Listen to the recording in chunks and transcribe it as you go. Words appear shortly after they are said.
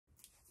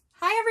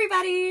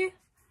everybody!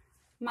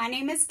 My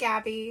name is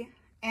Gabby,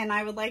 and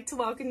I would like to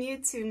welcome you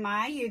to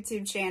my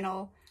YouTube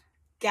channel,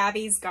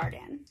 Gabby's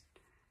Garden.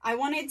 I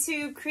wanted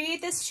to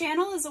create this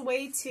channel as a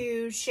way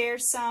to share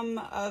some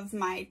of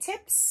my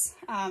tips,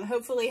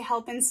 hopefully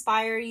help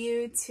inspire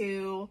you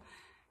to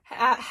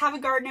have a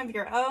garden of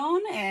your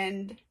own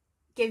and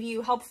give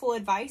you helpful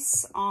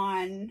advice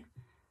on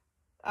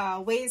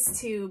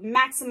ways to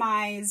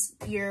maximize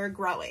your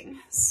growing.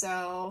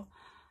 So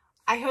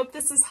I hope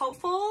this is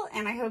helpful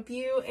and I hope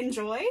you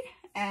enjoy,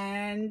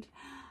 and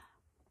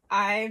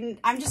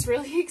I'm just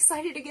really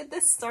excited to get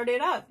this started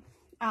up.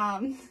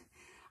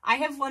 I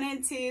have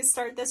wanted to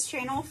start this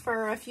channel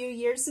for a few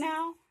years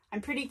now. I'm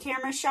pretty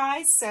camera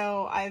shy,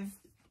 so I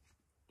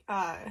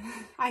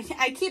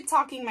keep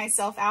talking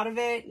myself out of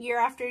it year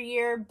after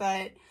year,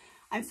 but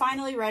I'm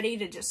finally ready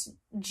to just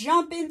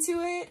jump into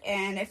it,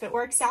 and if it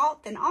works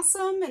out, then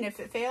awesome, and if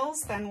it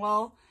fails, then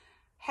well,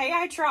 hey,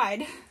 I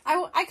tried. I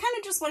kind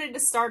of just wanted to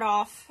start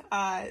off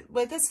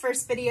with this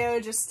first video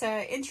just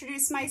to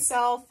introduce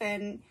myself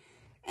and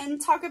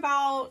talk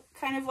about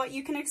kind of what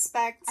you can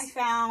expect. I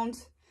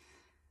found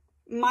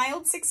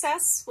mild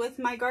success with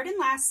my garden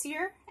last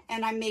year,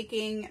 and I'm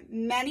making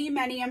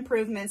many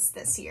improvements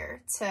this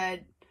year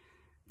to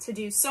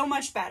do so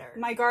much better.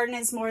 My garden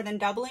is more than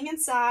doubling in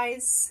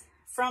size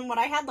from what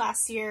I had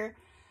last year,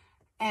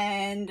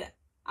 and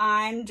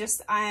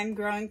I'm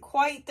growing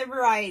quite the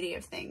variety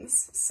of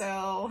things.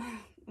 So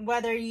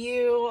whether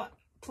you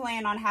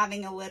plan on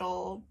having a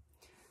little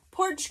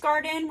porch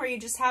garden where you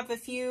just have a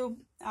few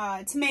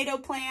tomato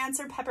plants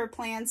or pepper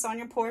plants on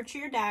your porch or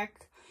your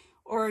deck,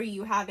 or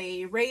you have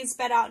a raised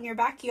bed out in your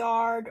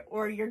backyard,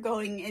 or you're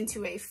going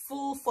into a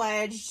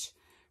full-fledged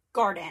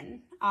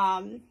garden,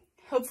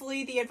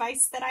 hopefully the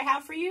advice that I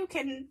have for you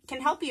can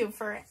help you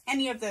for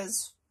any of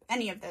those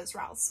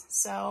routes.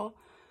 So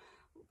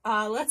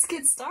let's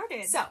get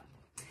started. So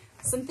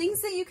some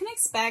things that you can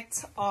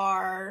expect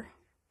are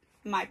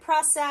my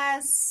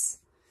process,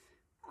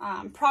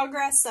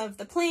 progress of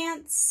the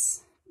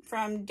plants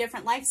from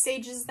different life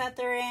stages that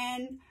they're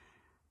in,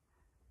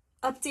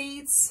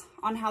 updates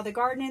on how the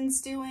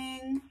garden's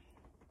doing,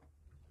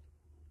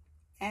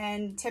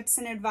 and tips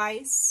and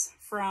advice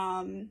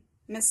from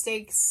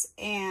mistakes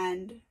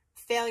and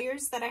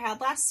failures that I had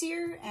last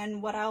year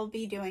and what I'll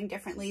be doing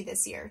differently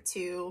this year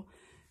to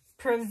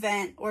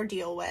prevent or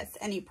deal with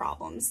any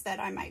problems that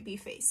I might be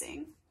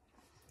facing.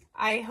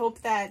 I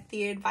hope that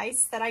the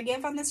advice that I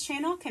give on this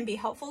channel can be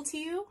helpful to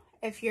you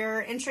if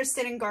you're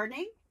interested in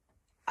gardening.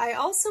 I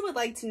also would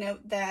like to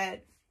note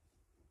that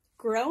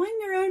growing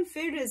your own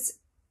food is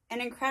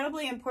an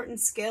incredibly important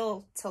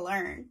skill to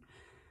learn.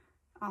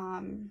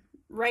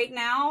 Right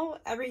now,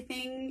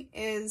 everything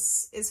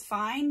is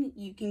fine.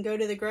 You can go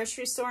to the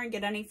grocery store and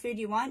get any food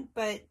you want,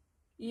 but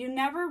you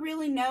never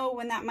really know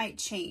when that might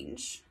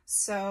change.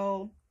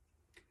 So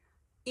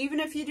even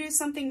if you do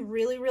something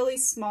really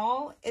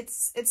small,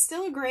 it's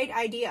still a great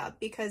idea,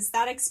 because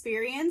that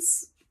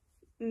experience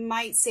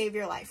might save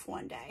your life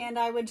one day. And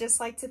I would just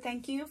like to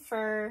thank you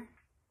for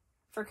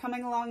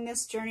coming along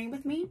this journey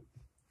with me,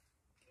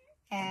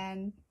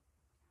 and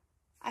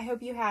I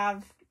hope you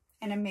have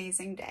an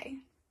amazing day.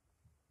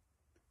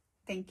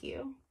 Thank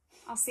you.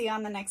 I'll see you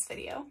on the next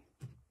video.